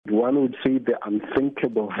One would say the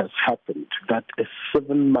unthinkable has happened, that a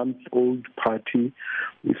 7-month-old party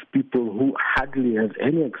with people who hardly have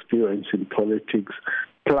any experience in politics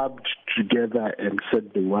clubbed together and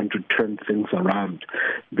said they want to turn things around.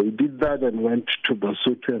 They did that and went to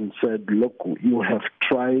Basotho and said, look, you have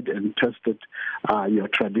tried and tested your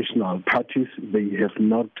traditional parties. They have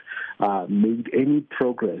not made any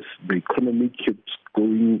progress. The economy keeps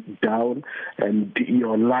going down and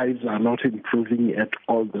your lives are not improving at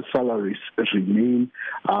all. The salaries remain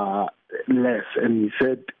less. And he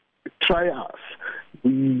said, try us.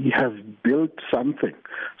 We have built something.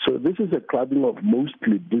 So this is a clubbing of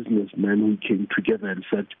mostly businessmen who came together and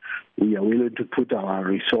said, we are willing to put our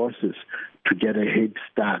resources to get a head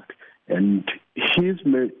start. And his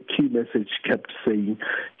key message kept saying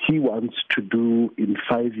he wants to do in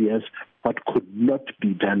 5 years what could not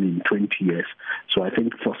be done in 20 years. So I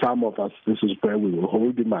think for some of us, this is where we will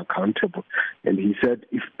hold him accountable. And he said,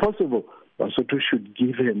 if possible, Basotho should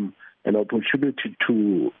give him an opportunity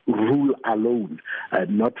to rule alone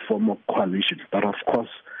and not form a coalition. But of course,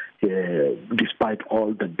 despite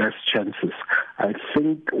all the best chances, I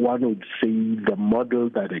think one would say the model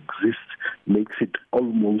that exists makes it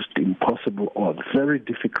almost impossible or very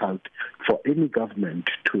difficult for any government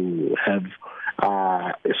to have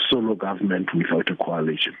a solo government without a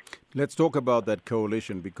coalition. Let's talk about that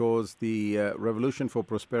coalition, because the Revolution for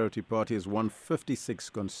Prosperity Party has won 56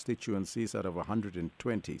 constituencies out of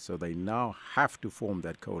 120, so they now have to form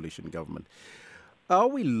that coalition government. Are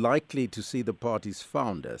we likely to see the party's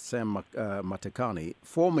founder, Sam Matekane,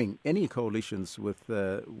 forming any coalitions with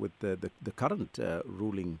the current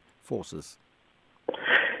ruling forces?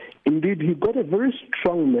 Indeed, he got a very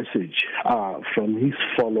strong message from his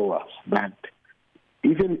followers that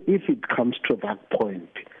even if it comes to that point,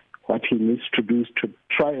 what he needs to do is to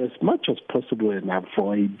try as much as possible and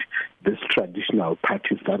avoid these traditional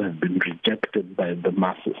parties that have been rejected by the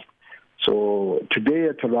masses. So today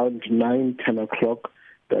at around 9, 10 o'clock,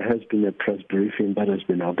 there has been a press briefing that has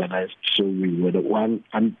been organized. So we would want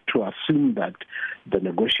to assume that the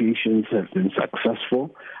negotiations have been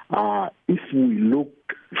successful. If we look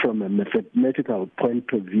from a mathematical point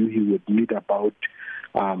of view, he would need about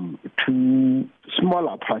 2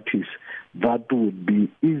 smaller parties that would be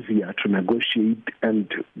easier to negotiate,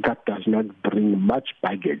 and that does not bring much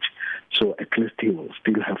baggage. So at least he will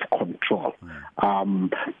still have control.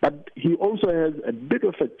 But he also has a bit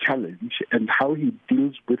of a challenge, and how he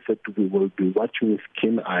deals with it we will be watching with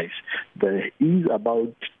keen eyes. There is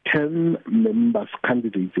about 10 members,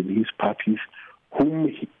 candidates in his parties, whom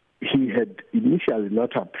he had initially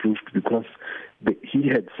not approved because he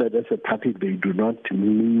had said as a party they do not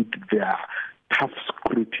need their tough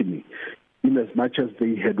scrutiny, in as much as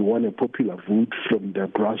they had won a popular vote from the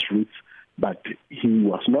grassroots, but he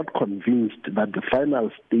was not convinced that the final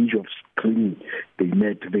stage of screening they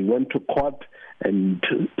met. They went to court, and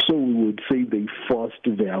so we would say they forced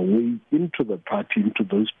their way into the party, into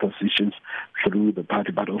those positions through the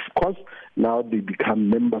party. But of course, now they become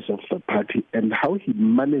members of the party, and how he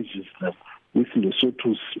manages them with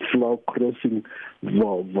Lesotho's floor crossing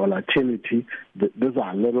volatility, those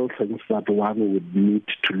are little things that one would need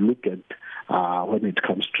to look at when it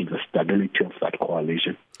comes to the stability of that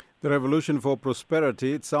coalition. The Revolution for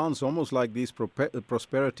Prosperity, it sounds almost like these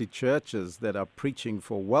prosperity churches that are preaching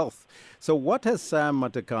for wealth. So what has Sam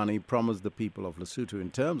Matekane promised the people of Lesotho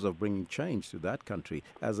in terms of bringing change to that country?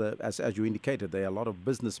 As you indicated, there are a lot of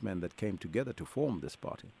businessmen that came together to form this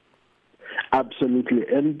party. Absolutely.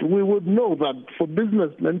 And we would know that for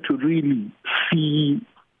businessmen to really see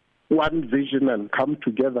one vision and come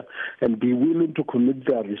together and be willing to commit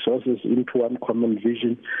their resources into one common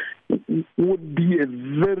vision would be a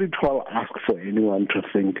very tall ask for anyone to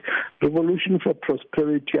think. Revolution for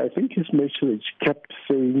Prosperity, I think his message kept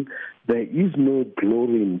saying there is no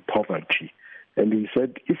glory in poverty. And he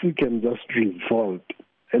said if we can just revolt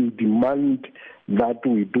and demand that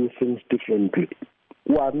we do things differently.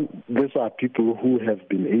 One, these are people who have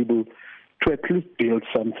been able to at least build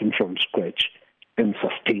something from scratch and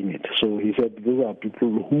sustain it. So he said these are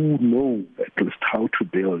people who know at least how to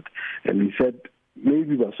build. And he said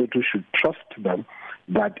maybe Basotho should trust them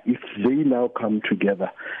that if they now come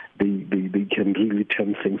together, they can really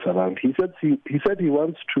turn things around. He said he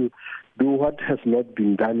wants to do what has not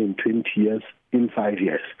been done in 20 years in 5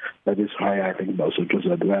 years. That is why I think Basotho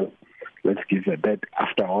said, well, let's give it that.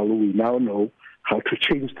 After all, we now know how to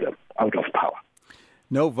change them out of power.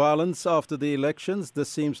 No violence after the elections. This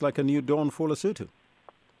seems like a new dawn for Lesotho.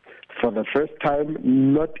 For the first time,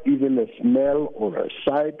 not even a smell or a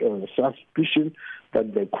sight or a suspicion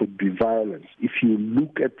that there could be violence. If you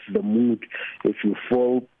look at the mood, if you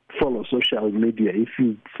follow social media, if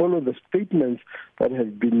you follow the statements that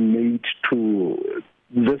have been made to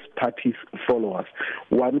this party's followers,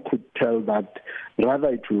 one could tell that rather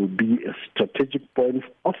it will be a strategic point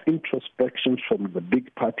of introspection from the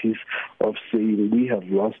big parties of saying we have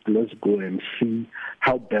lost, let's go and see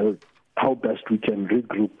how best we can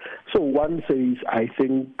regroup. So one says, I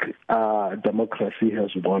think democracy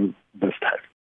has won this time.